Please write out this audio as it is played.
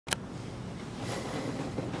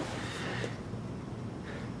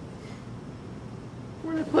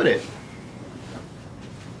I put it?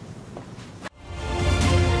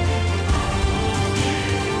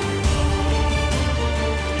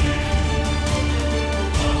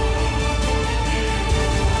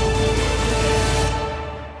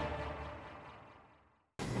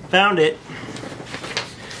 Found it.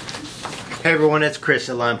 Hey everyone, it's Chris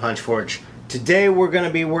at Line Punch Forge. Today we're going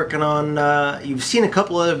to be working on, you've seen a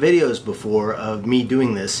couple other videos before of me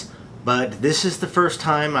doing this, but this is the first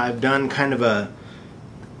time I've done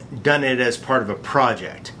done it as part of a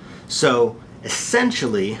project. So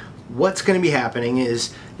essentially what's going to be happening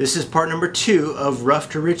is this is part number 2 of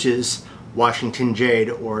Rough to Riches Washington Jade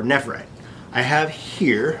or Nephrite. I have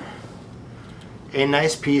here a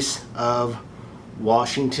nice piece of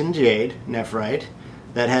Washington Jade Nephrite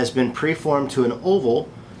that has been preformed to an oval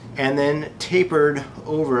and then tapered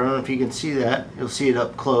over. I don't know if you can see that, you'll see it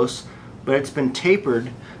up close, but it's been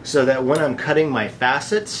tapered so that when I'm cutting my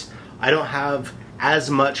facets I don't have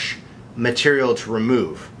as much material to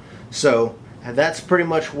remove. So that's pretty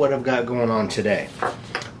much what I've got going on today.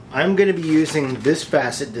 I'm going to be using this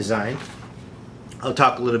facet design. I'll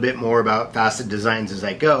talk a little bit more about facet designs as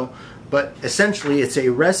I go, but essentially it's a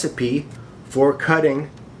recipe for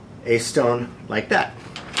cutting a stone like that.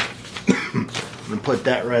 I'm going to put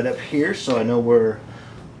that right up here so I know where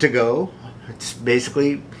to go. It's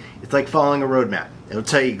basically, it's like following a roadmap. It'll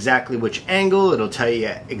tell you exactly which angle, it'll tell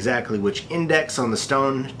you exactly which index on the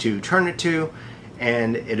stone to turn it to,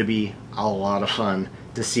 and it'll be a lot of fun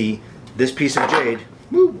to see this piece of jade,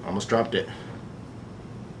 woo, almost dropped it,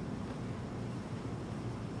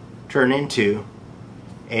 turn into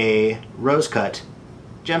a rose cut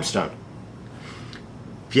gemstone.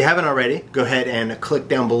 If you haven't already, go ahead and click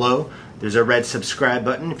down below. There's a red subscribe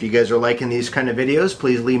button. If you guys are liking these kind of videos,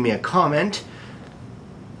 please leave me a comment.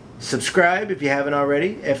 Subscribe if you haven't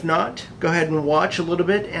already. If not, go ahead and watch a little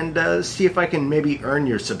bit and see if I can maybe earn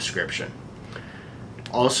your subscription.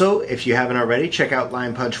 Also, if you haven't already, check out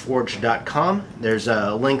linepunchforge.com. There's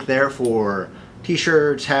a link there for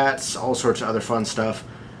t-shirts, hats, all sorts of other fun stuff.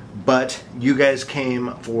 But you guys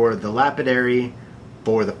came for the lapidary,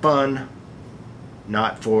 for the fun,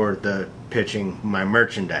 not for the pitching my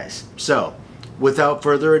merchandise. So without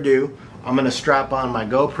further ado, I'm going to strap on my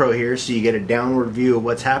GoPro here so you get a downward view of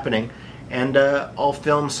what's happening, and I'll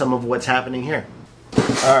film some of what's happening here.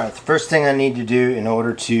 Alright, the first thing I need to do in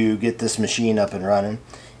order to get this machine up and running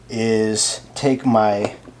is take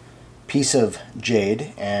my piece of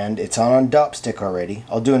jade, and it's on a dop stick already.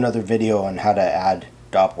 I'll do another video on how to add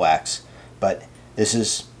dop wax, but this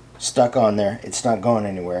is stuck on there, it's not going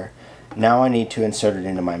anywhere. Now I need to insert it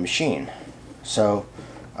into my machine. So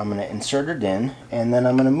I'm going to insert it in, and then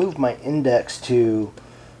I'm going to move my index to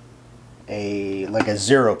like a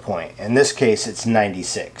 0 point. In this case it's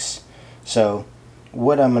 96. So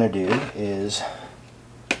what I'm going to do is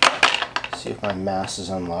see if my mass is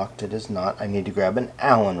unlocked. It is not. I need to grab an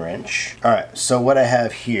Allen wrench. Alright, so what I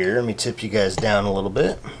have here, let me tip you guys down a little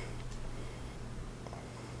bit.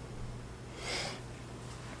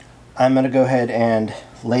 I'm going to go ahead and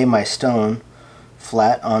lay my stone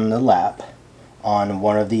flat on the lap on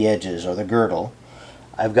one of the edges or the girdle.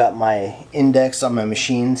 I've got my index on my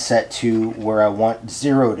machine set to where I want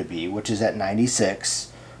 0 to be, which is at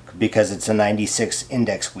 96, because it's a 96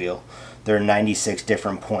 index wheel. There are 96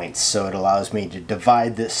 different points, so it allows me to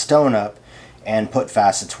divide this stone up and put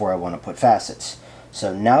facets where I want to put facets.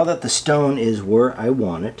 So now that the stone is where I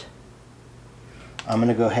want it, I'm going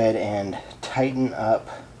to go ahead and tighten up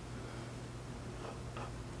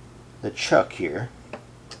the chuck here.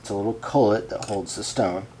 It's a little cullet that holds the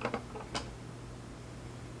stone.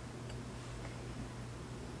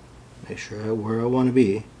 Make sure where I want to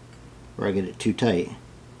be, where I get it too tight.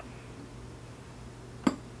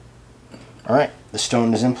 Alright, the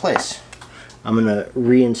stone is in place. I'm going to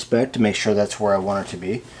re-inspect to make sure that's where I want it to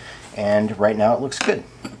be, and right now it looks good.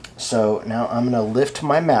 So now I'm going to lift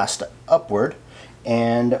my mast upward,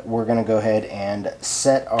 and we're going to go ahead and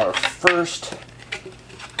set our first,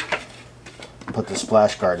 put the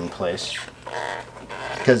splash guard in place,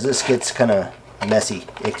 because this gets kind of messy,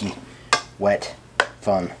 icky, wet,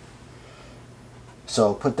 fun.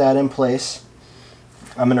 So put that in place.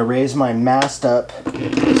 I'm going to raise my mast up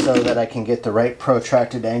so that I can get the right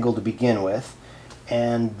protracted angle to begin with,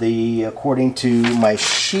 and according to my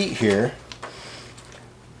sheet here,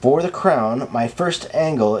 for the crown, my first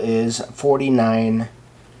angle is 49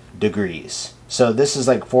 degrees. So this is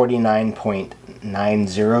like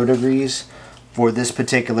 49.90 degrees. For this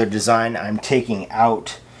particular design, I'm taking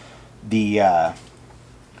out the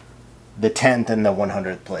 10th and the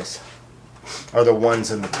 100th place, or the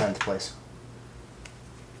 1s and the 10th place.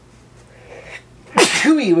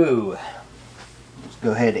 Hooey woo!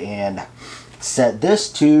 go ahead and set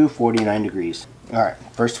this to 49 degrees. Alright,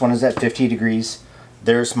 first one is at 50 degrees.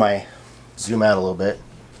 There's my, zoom out a little bit.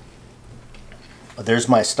 There's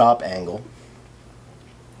my stop angle.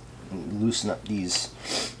 Loosen up these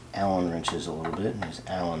Allen wrenches a little bit, these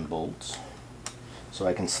Allen bolts, so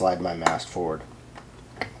I can slide my mast forward.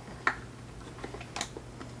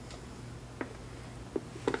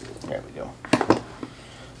 There we go.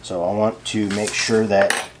 So I want to make sure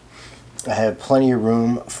that I have plenty of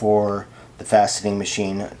room for the faceting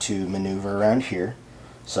machine to maneuver around here.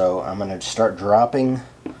 So I'm going to start dropping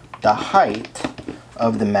the height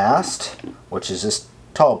of the mast, which is this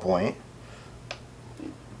tall point,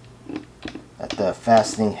 that the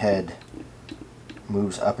faceting head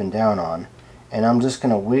moves up and down on, and I'm just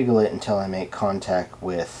going to wiggle it until I make contact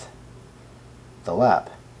with the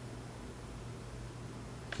lap.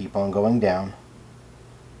 Keep on going down.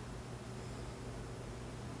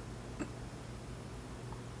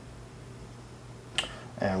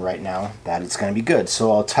 And right now that is going to be good.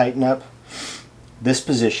 So I'll tighten up this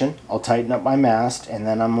position, I'll tighten up my mast, and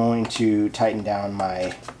then I'm going to tighten down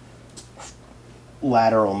my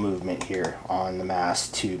lateral movement here on the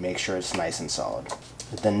mast to make sure it's nice and solid.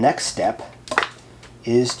 The next step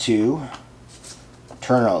is to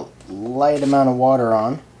turn a light amount of water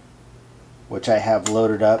on, which I have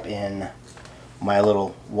loaded up in my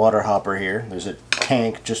little water hopper here. There's a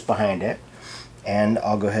tank just behind it, and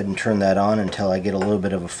I'll go ahead and turn that on until I get a little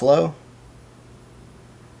bit of a flow,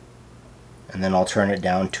 and then I'll turn it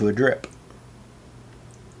down to a drip.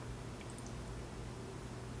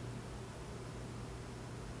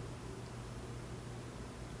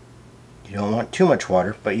 You don't want too much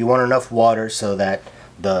water, but you want enough water so that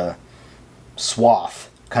the swath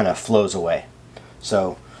kind of flows away.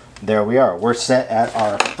 So there we are. We're set at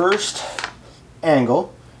our first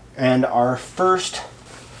angle, and our first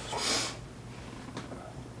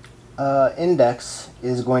index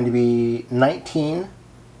is going to be 19,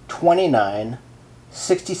 29,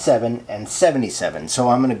 67, and 77. So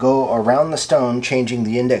I'm going to go around the stone changing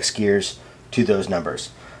the index gears to those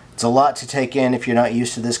numbers. It's a lot to take in if you're not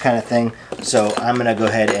used to this kind of thing, so I'm going to go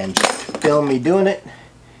ahead and just film me doing it,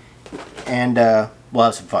 and we'll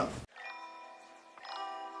have some fun.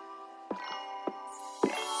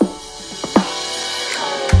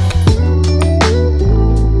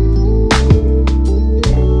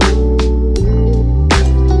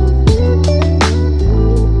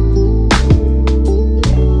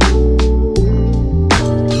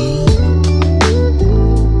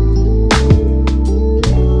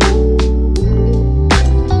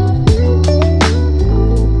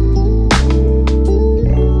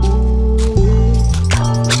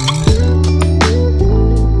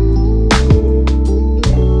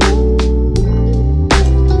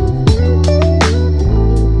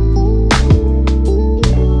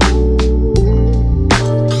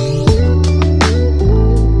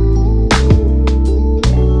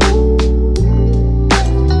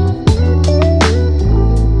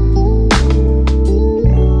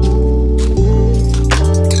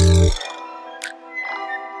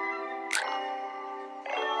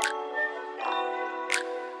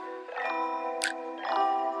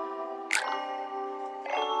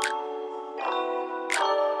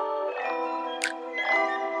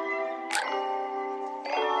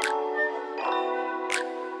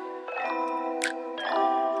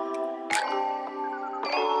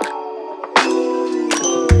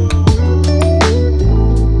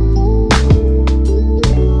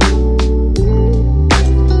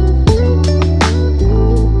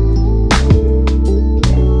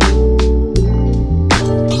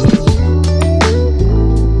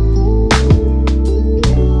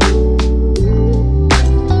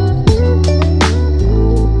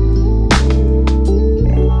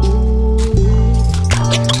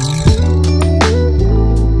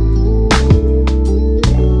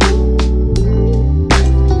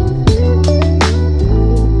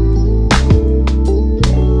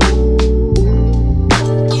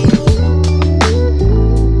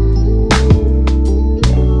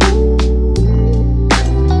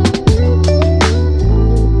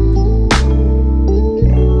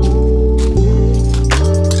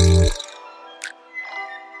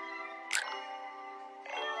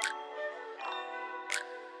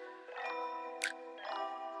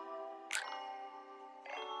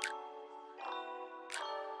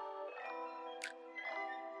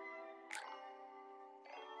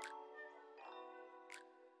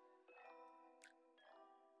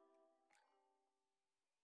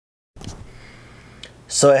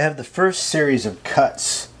 So I have the first series of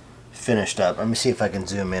cuts finished up. Let me see if I can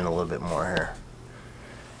zoom in a little bit more here.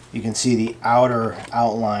 You can see the outer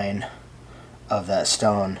outline of that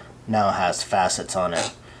stone now has facets on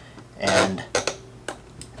it. And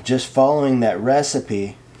just following that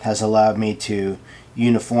recipe has allowed me to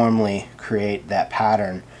uniformly create that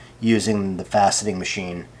pattern using the faceting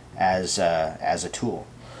machine as a tool.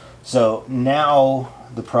 So now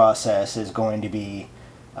the process is going to be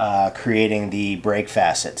creating the break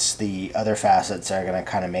facets. The other facets are going to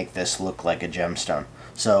kind of make this look like a gemstone.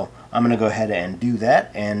 So I'm going to go ahead and do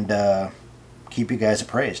that and keep you guys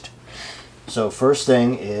appraised. So first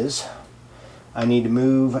thing is I need to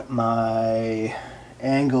move my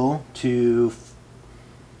angle to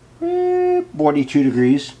 42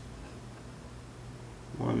 degrees.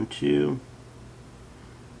 1, 2.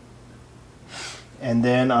 And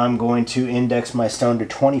then I'm going to index my stone to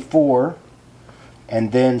 24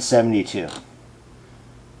 and then 72.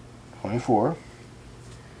 24.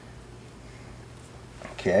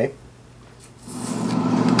 Okay.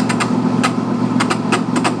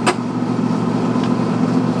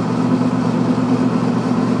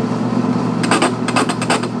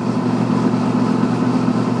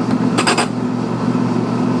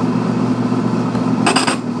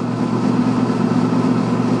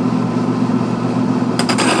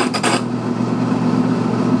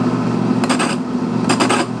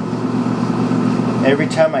 Every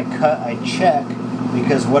time I cut, I check,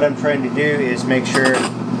 because what I'm trying to do is make sure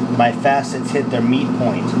my facets hit their meet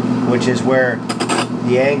point, which is where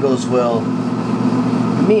the angles will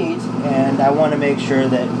meet, and I want to make sure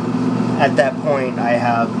that at that point I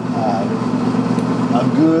have a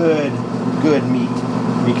good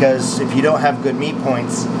meet, because if you don't have good meet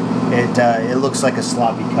points, it looks like a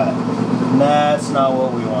sloppy cut. And that's not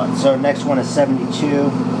what we want. So next one is 72.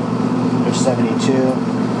 There's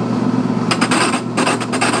 72.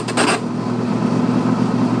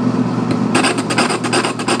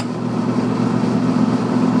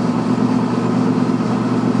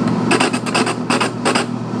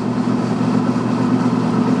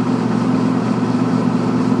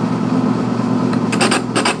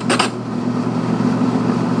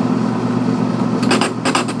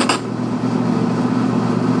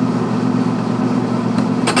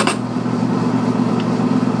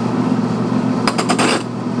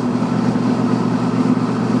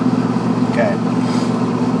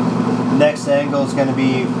 Next angle is going to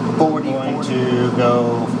be 40, going to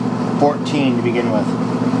go 14 to begin with.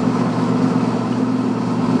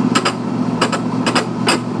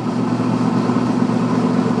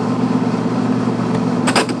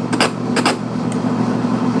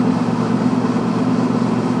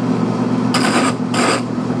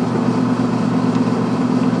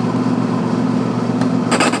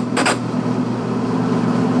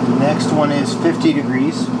 Next one is 50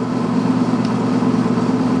 degrees.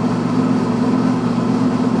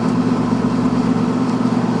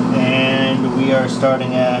 We are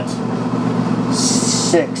starting at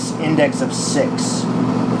 6, index of 6.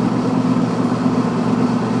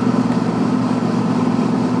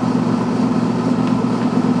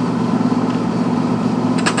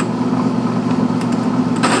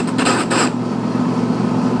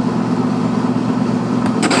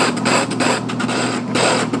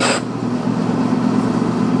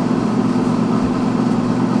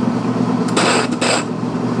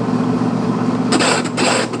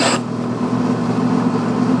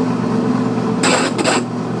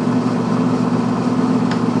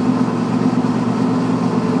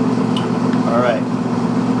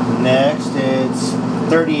 Next it's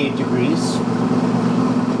 38 degrees.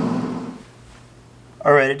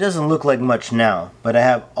 Alright, it doesn't look like much now, but I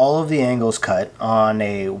have all of the angles cut on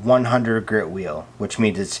a 100 grit wheel, which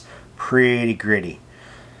means it's pretty gritty.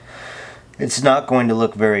 It's not going to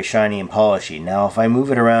look very shiny and polishy. Now if I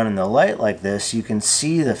move it around in the light like this, you can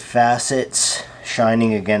see the facets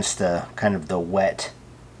shining against the kind of the wet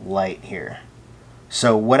light here.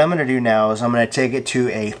 So what I'm going to do now is I'm going to take it to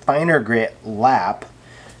a finer grit lap,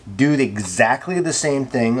 do exactly the same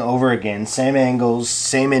thing over again, same angles,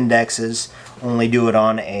 same indexes, only do it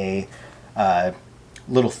on a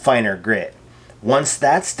little finer grit. Once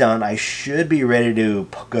that's done, I should be ready to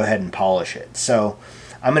go ahead and polish it. So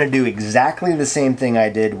I'm going to do exactly the same thing I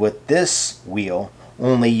did with this wheel,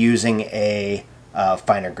 only using a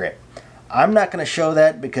finer grit. I'm not going to show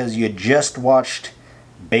that because you just watched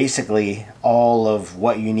basically all of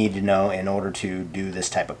what you need to know in order to do this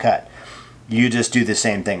type of cut. You just do the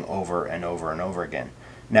same thing over and over and over again.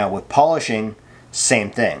 Now with polishing,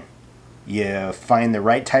 same thing. You find the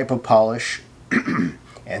right type of polish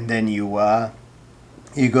and then you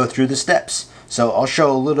go through the steps. So I'll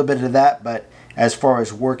show a little bit of that, but as far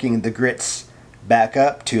as working the grits back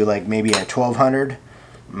up to like maybe a 1200,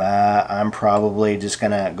 I'm probably just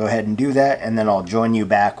gonna go ahead and do that, and then I'll join you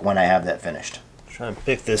back when I have that finished. Try and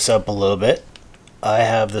pick this up a little bit. I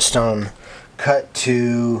have the stone cut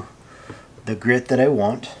to the grit that I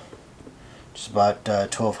want, just about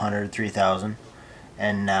 1200, 3000,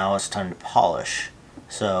 and now it's time to polish.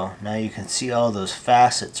 So now you can see all those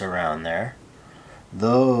facets around there.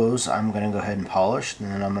 Those I'm going to go ahead and polish,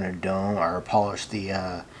 and then I'm going to dome or polish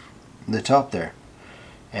the top there,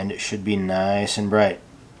 and it should be nice and bright.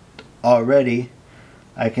 Already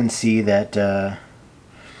I can see that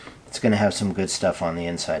it's going to have some good stuff on the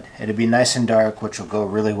inside. It'll be nice and dark, which will go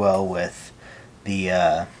really well with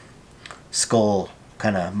the skull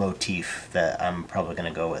kind of motif that I'm probably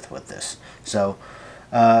going to go with this. So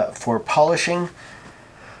for polishing,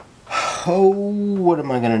 what am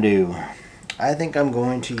I going to do? I think I'm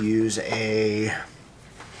going to use a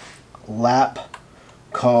lap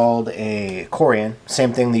called a Corian,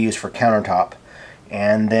 same thing they use for countertop,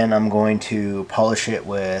 and then I'm going to polish it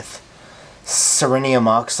with selenium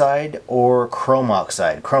oxide or chrome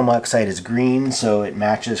oxide. Chrome oxide is green, so it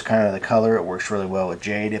matches kind of the color. It works really well with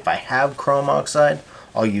Jade. If I have chrome oxide,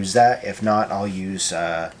 I'll use that. If not, I'll use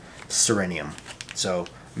selenium. So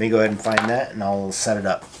let me go ahead and find that, and I'll set it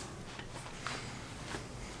up.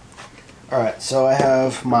 Alright, so I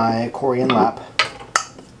have my Corian lap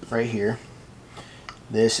right here.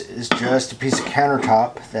 This is just a piece of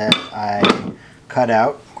countertop that I cut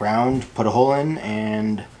out, ground, put a hole in,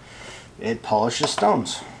 and it polishes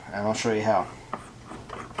stones. And I'll show you how.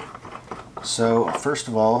 So first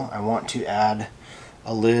of all, I want to add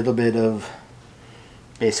a little bit of,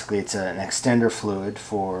 basically it's an extender fluid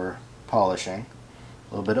for polishing.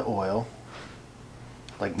 A little bit of oil,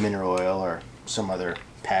 like mineral oil or some other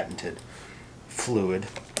patented fluid.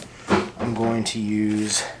 I'm going to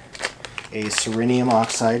use a selenium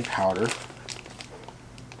oxide powder.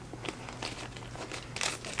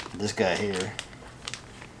 This guy here.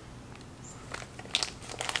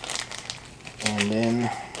 And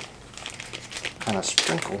then kind of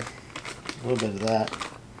sprinkle a little bit of that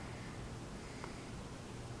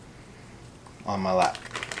on my lap.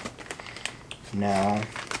 Now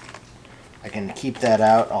I can keep that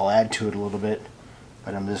out. I'll add to it a little bit,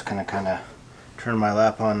 but I'm just going to kind of turn my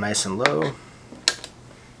lap on nice and low.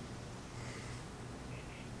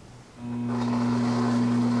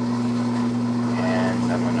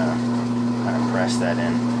 And I'm going to kind of press that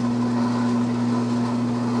in.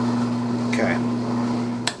 Okay.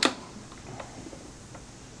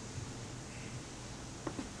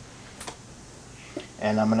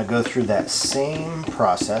 And I'm going to go through that same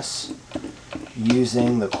process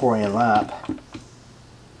using the Corian lap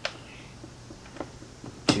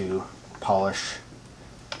to polish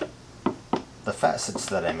the facets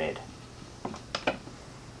that I made.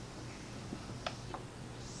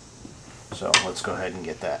 So let's go ahead and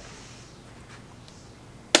get that.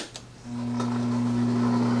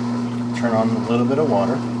 Turn on a little bit of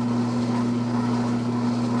water.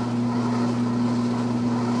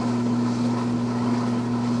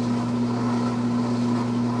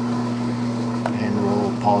 And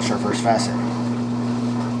we'll polish our first facet.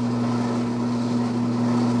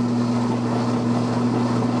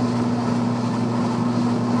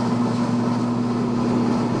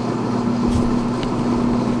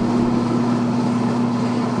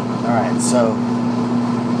 Alright, so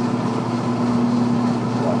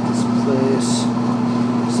lock this in place.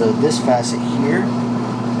 So this facet here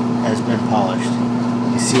has been polished.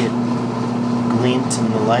 You see it glint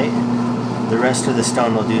in the light. The rest of the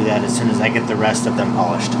stone will do that as soon as I get the rest of them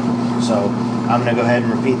polished. So I'm going to go ahead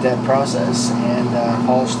and repeat that process and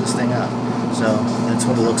polish this thing up. So that's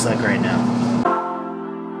what it looks like right now.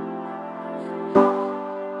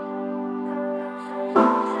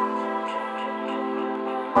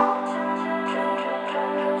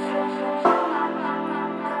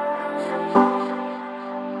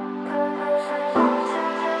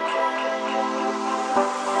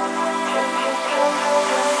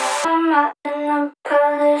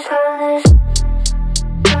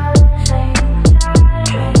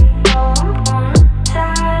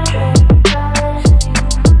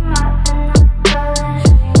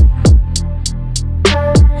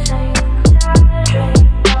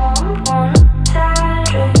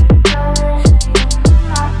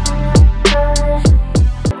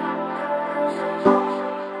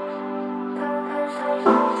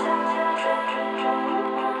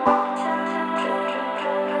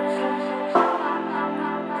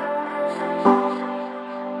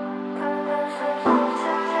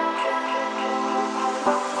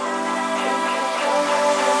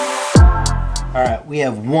 Alright, we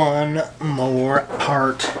have one more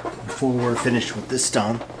part before we're finished with this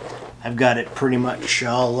stone. I've got it pretty much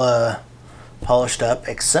all polished up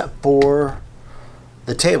except for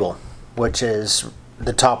the table, which is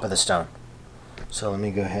the top of the stone. So let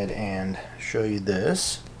me go ahead and show you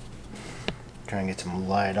this. Try and get some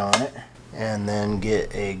light on it and then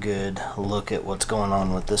get a good look at what's going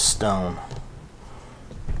on with this stone.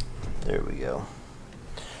 There we go.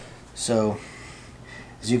 So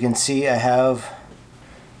as you can see, I have,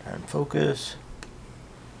 and focus,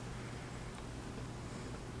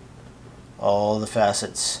 all the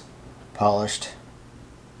facets polished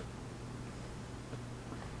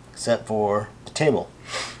except for the table.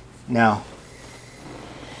 Now,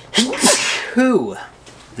 the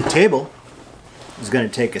table is going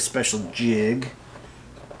to take a special jig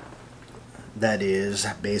that is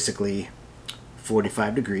basically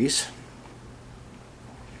 45 degrees,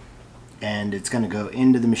 and it's going to go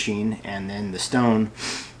into the machine, and then the stone,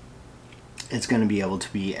 it's going to be able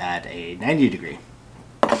to be at a 90 degree.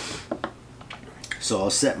 So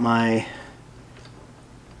I'll set my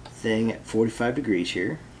thing at 45 degrees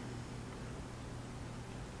here.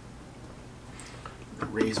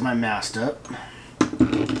 Raise my mast up.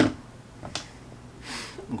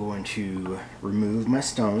 I'm going to remove my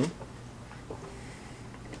stone.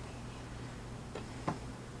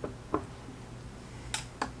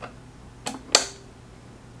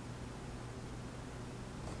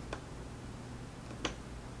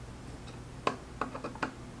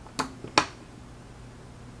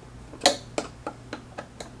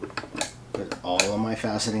 But all of my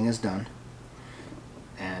faceting is done,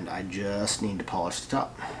 and I just need to polish the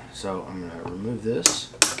top. So I'm going to remove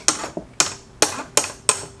this.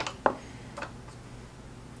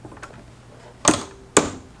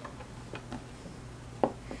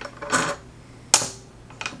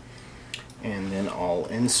 And then I'll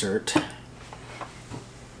insert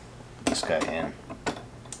this guy in.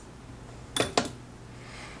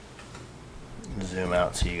 Zoom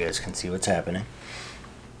out so you guys can see what's happening.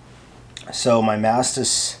 So my mast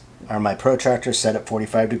is, or my protractor, set at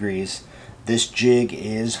 45 degrees. This jig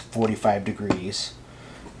is 45 degrees,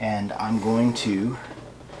 and I'm going to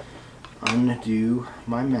undo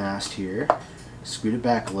my mast here, scoot it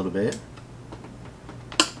back a little bit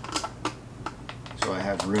so I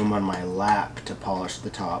have room on my lap to polish the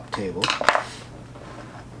top table.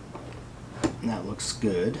 And that looks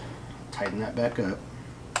good. Tighten that back up.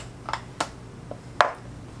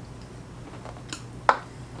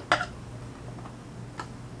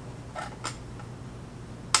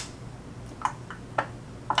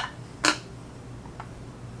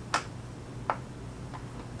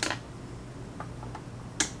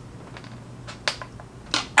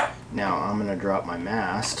 Now I'm going to drop my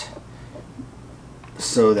mast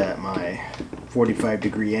so that my 45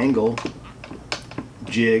 degree angle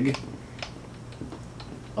jig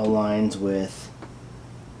aligns with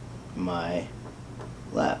my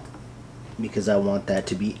lap, because I want that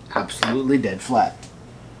to be absolutely dead flat.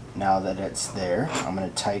 Now that it's there, I'm going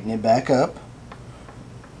to tighten it back up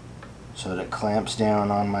so that it clamps down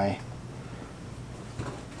on my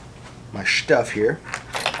stuff here.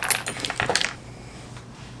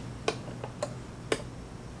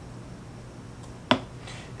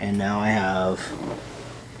 And now I have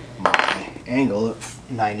my angle at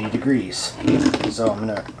 90 degrees. So I'm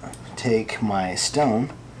going to take my stone,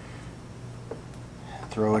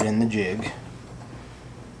 throw it in the jig,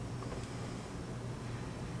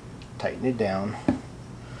 tighten it down,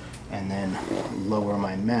 and then lower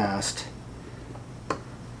my mast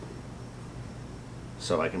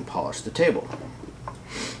so I can polish the table.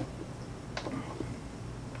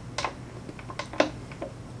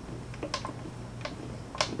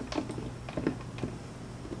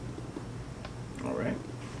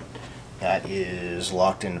 That is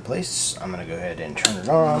locked into place. I'm going to go ahead and turn it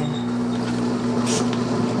on.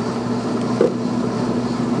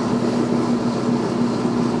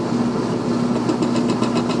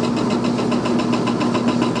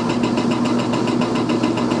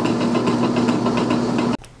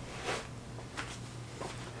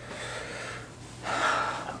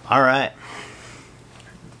 All right.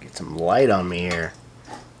 Get some light on me here.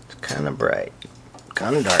 It's kind of bright,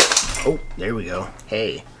 kind of dark. Oh, there we go.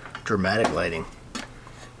 Hey. Dramatic lighting.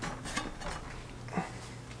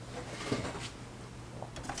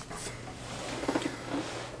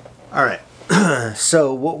 Alright,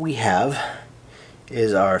 so what we have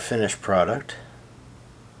is our finished product.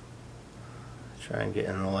 Try and get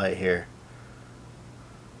in the light here.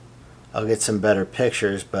 I'll get some better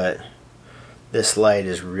pictures, but this light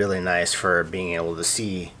is really nice for being able to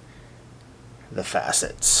see the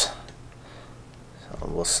facets. So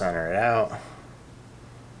we'll center it out.